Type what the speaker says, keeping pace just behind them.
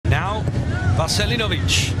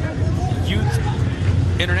Marcelinovic,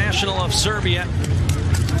 youth international of Serbia.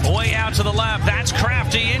 Way out to the left. That's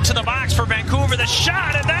Crafty into the box for Vancouver. The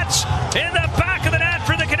shot, and that's in the back of the net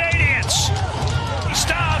for the Canadians.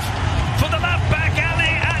 Stuff for the left back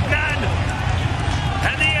alley, Adnan.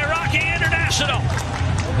 And the Iraqi international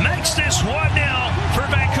makes this 1-0 for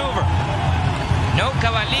Vancouver. No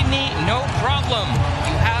Cavallini, no problem.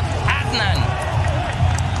 You have Adnan,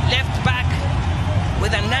 left back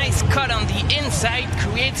with a nice cut on the inside,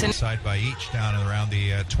 creates an side by each down and around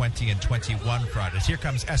the 20 and 21 front. As here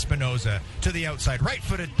comes Espinoza to the outside,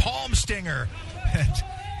 right-footed palm stinger, and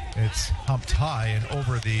it's humped high and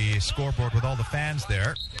over the scoreboard with all the fans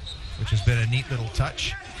there, which has been a neat little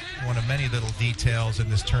touch. One of many little details in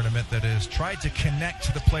this tournament that has tried to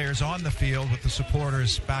connect the players on the field with the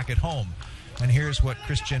supporters back at home. And here's what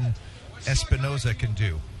Cristian Espinoza can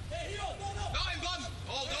do.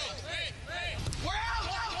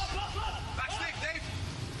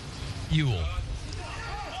 Ewell.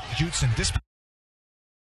 Jutson.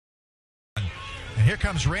 And here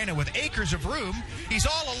comes Reyna with acres of room. He's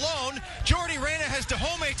all alone. Jordi Reyna has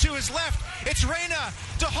Dajome to his left. It's Reyna.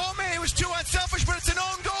 Dajome was too unselfish, but it's an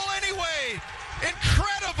own goal anyway.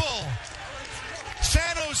 Incredible.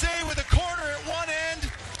 San Jose with a corner at one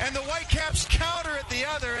end and the Whitecaps counter at the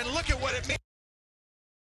other. And look at what it means.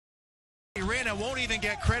 Reyna won't even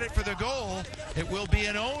get credit for the goal. It will be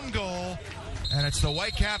an own goal. And it's the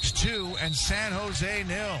Whitecaps 2 and San Jose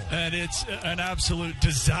 0. And it's an absolute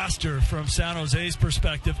disaster from San Jose's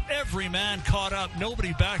perspective. Every man caught up,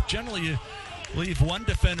 nobody back. Generally, you leave one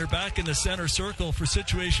defender back in the center circle for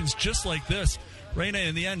situations just like this. Reyna,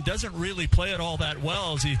 in the end, doesn't really play it all that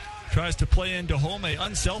well as he tries to play into Dajome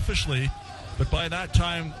unselfishly. But by that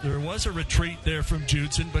time, there was a retreat there from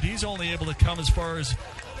Jutson, but he's only able to come as far as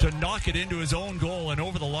to knock it into his own goal and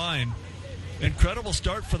over the line. Incredible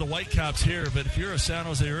start for the Whitecaps here, but if you're a San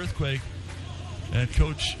Jose Earthquake and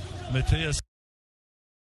Coach Matias.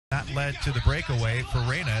 That led to the breakaway for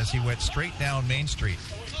Reyna as he went straight down Main Street.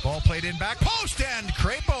 Ball played in back post, and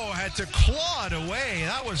Crepeau had to claw it away.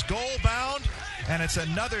 That was goal bound, and it's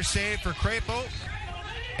another save for Crepeau.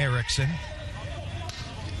 Eriksson.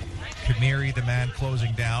 Kamiri, the man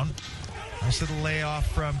closing down. Nice little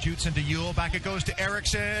layoff from Jutson to Ewell. Back it goes to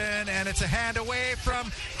Eriksson, and it's a hand away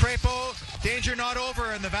from Crepeau. Danger not over,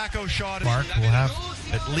 and the Vaco shot. Mark will have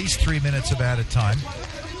at least 3 minutes of added time.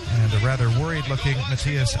 And a rather worried-looking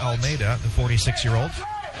Matias Almeida, the 46-year-old.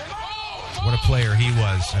 What a player he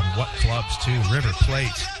was, and what clubs, too. River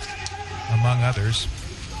Plate, among others.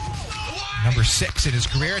 Number 6 in his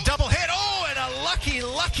career. A double hit. Oh, and a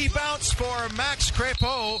lucky bounce for Max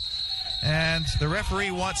Crepeau. And the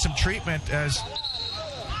referee wants some treatment as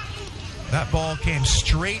that ball came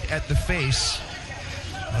straight at the face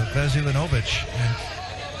of Veselinovic,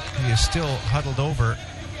 and he is still huddled over.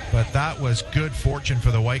 But that was good fortune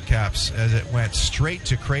for the Whitecaps as it went straight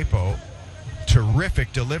to Crepeau.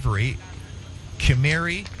 Terrific delivery.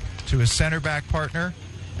 Kamiri to his center back partner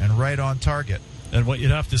and right on target. And what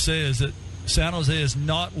you'd have to say is that San Jose has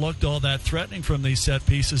not looked all that threatening from these set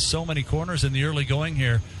pieces. So many corners in the early going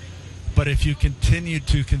here. But if you continue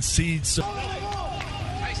to concede so... I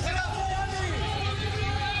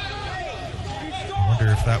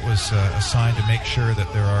wonder if that was a sign to make sure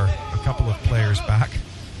that there are a couple of players back.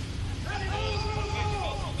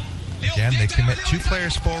 Again, they commit 2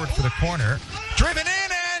 players forward for the corner. Driven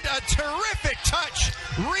in, and a terrific touch.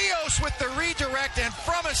 Rios with the redirect, and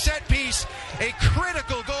from a set piece, a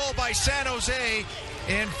critical goal by San Jose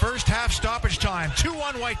in first half stoppage time.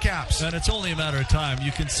 2-1 Whitecaps. And it's only a matter of time.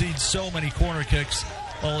 You concede so many corner kicks.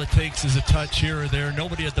 All it takes is a touch here or there.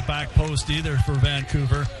 Nobody at the back post either for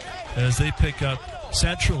Vancouver as they pick up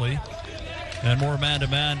centrally and more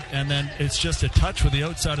man-to-man. And then it's just a touch with the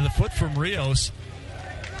outside of the foot from Rios.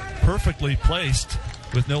 Perfectly placed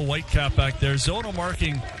with no Whitecap back there. Zonal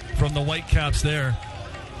marking from the Whitecaps there.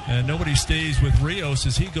 And nobody stays with Rios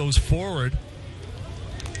as he goes forward.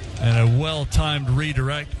 And a well-timed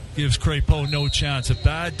redirect gives Crepeau no chance. A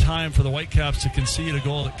bad time for the Whitecaps to concede a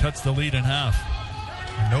goal that cuts the lead in half.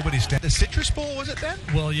 And nobody's the Citrus Bowl, was it then?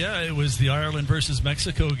 Well, yeah, it was the Ireland versus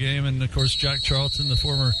Mexico game. And, of course, Jack Charlton, the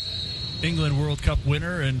former England World Cup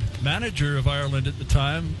winner and manager of Ireland at the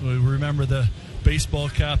time. We remember the baseball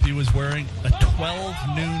cap he was wearing. A 12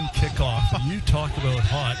 noon kickoff. And you talk about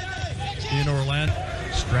hot in Orlando.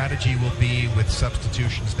 Strategy will be with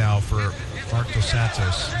substitutions now for Mark Dos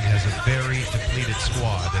Santos. He has a very depleted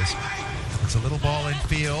squad. It's a little ball in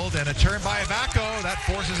field and a turn by Vaco. That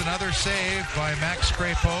forces another save by Max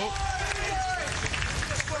Crepeau.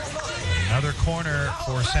 Another corner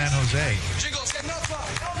for San Jose.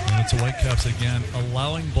 And it's the Whitecaps again,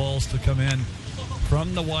 allowing balls to come in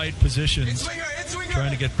from the wide positions,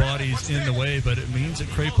 trying to get bodies in the way, but it means that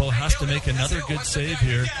Crépeau has to make another good save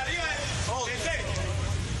here,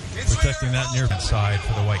 protecting that near side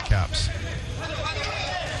for the Whitecaps.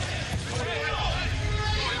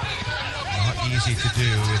 Not easy to do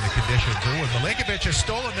in the conditions. Oh, and Milinkovic has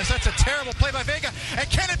stolen this. That's a terrible play by Vega. And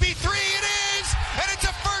can it be three? It is! And it's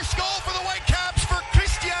a first goal for the Whitecaps for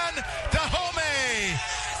Cristian Dajome.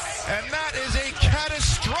 And that is a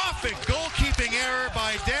catastrophic goalkeeping error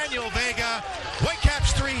by Daniel Vega.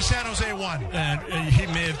 Whitecaps 3, San Jose 1. And he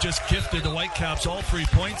may have just gifted the Whitecaps all 3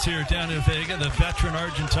 points here, Daniel Vega, the veteran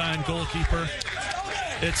Argentine goalkeeper.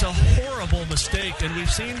 It's a horrible mistake, and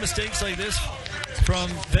we've seen mistakes like this from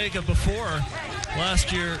Vega before.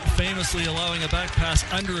 Last year, famously allowing a back pass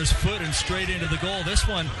under his foot and straight into the goal. This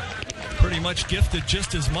one pretty much gifted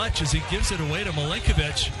just as much as he gives it away to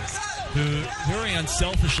Milinkovic, who very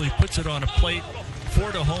unselfishly puts it on a plate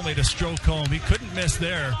for Dajome to stroke home. He couldn't miss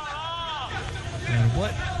there. And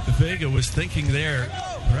what Vega was thinking there,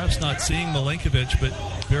 perhaps not seeing Milinkovic, but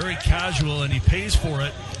very casual, and he pays for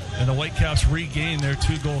it, and the Whitecaps regain their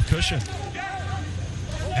 2-goal cushion.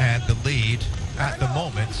 And the lead at the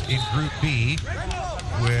moment in Group B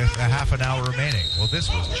with a half an hour remaining. Well, this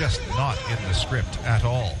was just not in the script at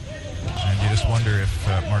all. And you just wonder if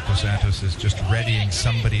Marco Santos is just readying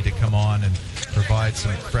somebody to come on and provide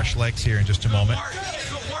some fresh legs here in just a moment.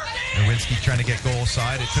 Nowinski trying to get goal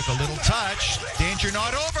side. It took a little touch. Danger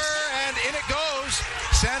not over, and in it goes.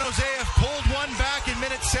 San Jose have pulled one back in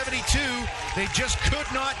minute 72. They just could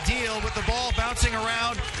not deal with the ball bouncing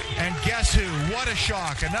around. And guess who? What a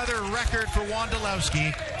shock. Another record for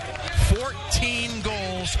Wondolowski. 14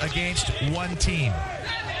 goals against one team.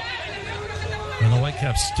 And the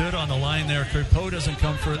Whitecaps stood on the line there. Crépeau doesn't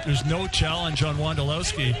come for it. There's no challenge on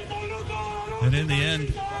Wondolowski. And in the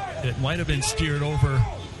end, it might have been steered over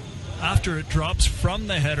after it drops from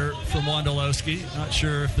the header from Wondolowski. Not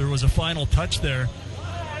sure if there was a final touch there.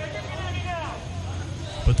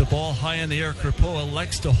 But the ball high in the air. Crépeau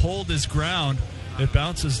elects to hold his ground. It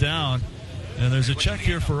bounces down. And there's a check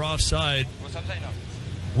here for offside.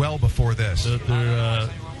 Well before this. There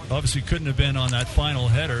obviously couldn't have been on that final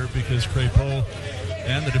header because Crépeau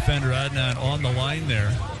and the defender Adnan on the line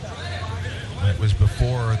there. It was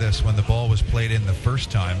before this when the ball was played in the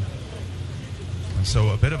first time. And so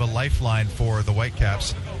a bit of a lifeline for the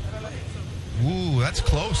Whitecaps. Ooh, that's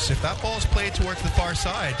close. If that ball's played towards the far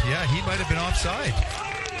side, yeah, he might have been offside.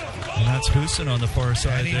 And that's Houston on the far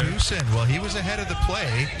side there. Houston, well, he was ahead of the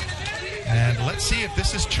play. And let's see if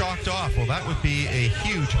this is chalked off. Well, that would be a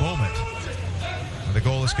huge moment. The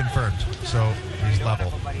goal is confirmed, so he's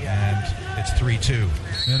level, and it's 3-2.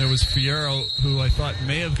 And it was Fierro, who I thought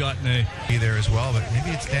may have gotten a... Be there as well, but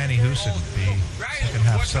maybe it's Danny Houston, the second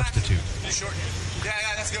half substitute.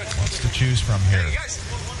 Wants to choose from here.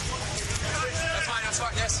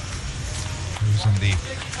 Who's in the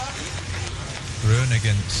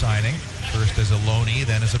Groningen signing? First as a loanee,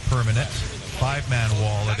 then as a permanent. 5-man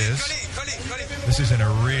wall it is. This is in a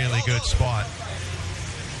really good spot.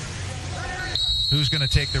 Who's going to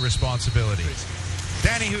take the responsibility?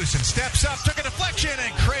 Danny Houston steps up, took a deflection,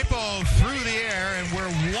 and Crépeau through the air, and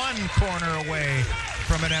we're one corner away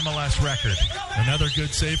from an MLS record. Another good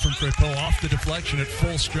save from Crépeau off the deflection at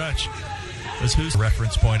full stretch. As Houston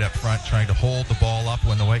reference point up front, trying to hold the ball up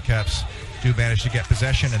when the Whitecaps do manage to get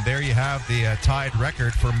possession, and there you have the tied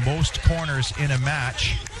record for most corners in a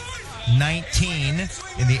match. 19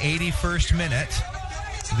 in the 81st minute.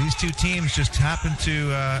 These two teams just happen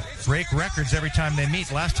to break records every time they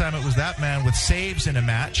meet. Last time it was that man with saves in a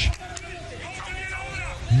match.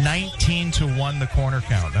 19-1 the corner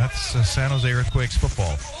count. That's San Jose Earthquakes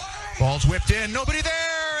football. Ball's whipped in, nobody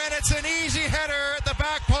there, and it's an easy header at the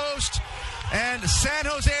back post. And San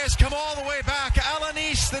Jose has come all the way back.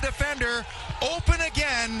 Alanis, the defender, open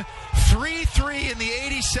again. 3-3 in the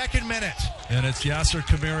 82nd minute. And it's Yasser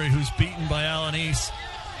Kamiri who's beaten by Alanis.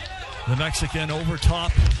 The Mexican over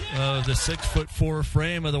top of the 6'4"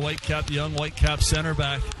 frame of the Whitecap, the young Whitecap center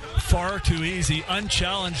back. Far too easy,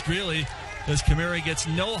 unchallenged really, as Kamiri gets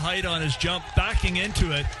no height on his jump, backing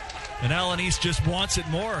into it. And Alanis just wants it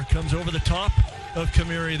more. Comes over the top of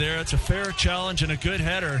Kamiri there. It's a fair challenge and a good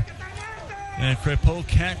header. And Crépeau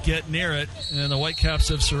can't get near it. And the Whitecaps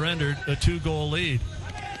have surrendered a 2-goal lead.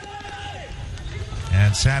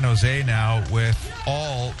 And San Jose now with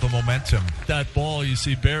all the momentum. That ball, you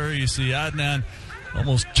see Barry, you see Adnan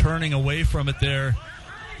almost turning away from it there,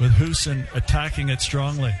 with Houston attacking it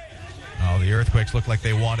strongly. Oh, the Earthquakes look like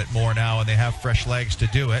they want it more now, and they have fresh legs to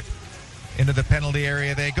do it. Into the penalty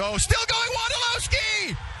area they go. Still going,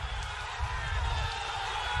 Wondolowski!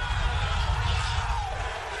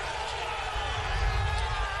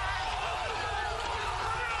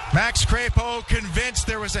 Max Crepeau convinced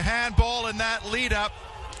there was a handball in that lead-up.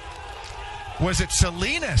 Was it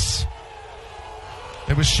Salinas?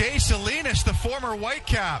 It was Shea Salinas, the former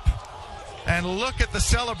Whitecap. And look at the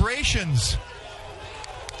celebrations.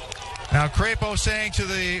 Now Crepeau saying to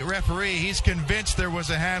the referee he's convinced there was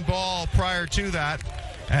a handball prior to that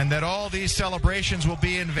and that all these celebrations will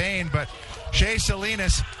be in vain. But Shea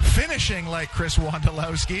Salinas finishing like Chris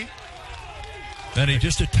Wondolowski. And he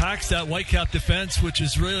just attacks that Whitecap defense, which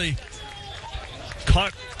is really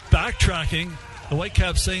caught backtracking. The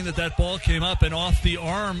Whitecaps saying that that ball came up and off the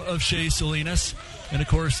arm of Shea Salinas. And, of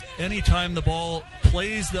course, anytime the ball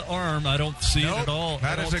plays the arm, I don't see it at all.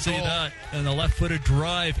 That I is don't a see goal. that. And the left-footed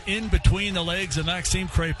drive in between the legs of Maxime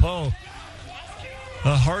Crepeau.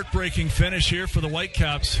 A heartbreaking finish here for the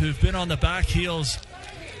Whitecaps, who've been on the back heels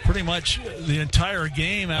pretty much the entire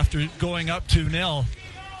game after going up 2-0.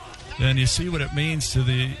 And you see what it means to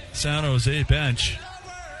the San Jose bench.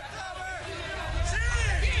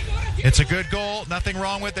 It's a good goal. Nothing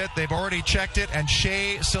wrong with it. They've already checked it. And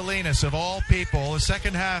Shea Salinas, of all people, the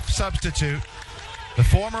second half substitute, the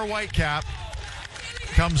former Whitecap,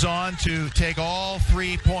 comes on to take all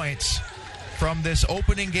 3 points from this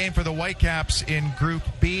opening game for the Whitecaps in Group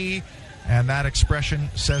B. And that expression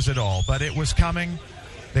says it all. But it was coming.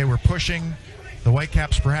 They were pushing. The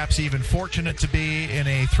Whitecaps perhaps even fortunate to be in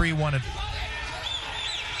a 3-1.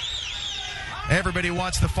 Everybody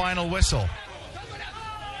wants the final whistle.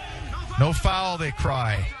 No foul, they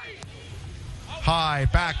cry. High,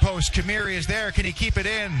 back post. Kamiri is there. Can he keep it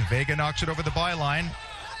in? Vega knocks it over the byline.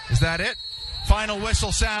 Is that it? Final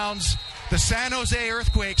whistle sounds. The San Jose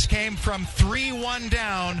Earthquakes came from 3-1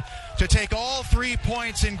 down to take all 3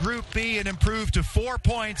 points in Group B and improve to 4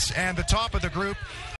 points and the top of the group.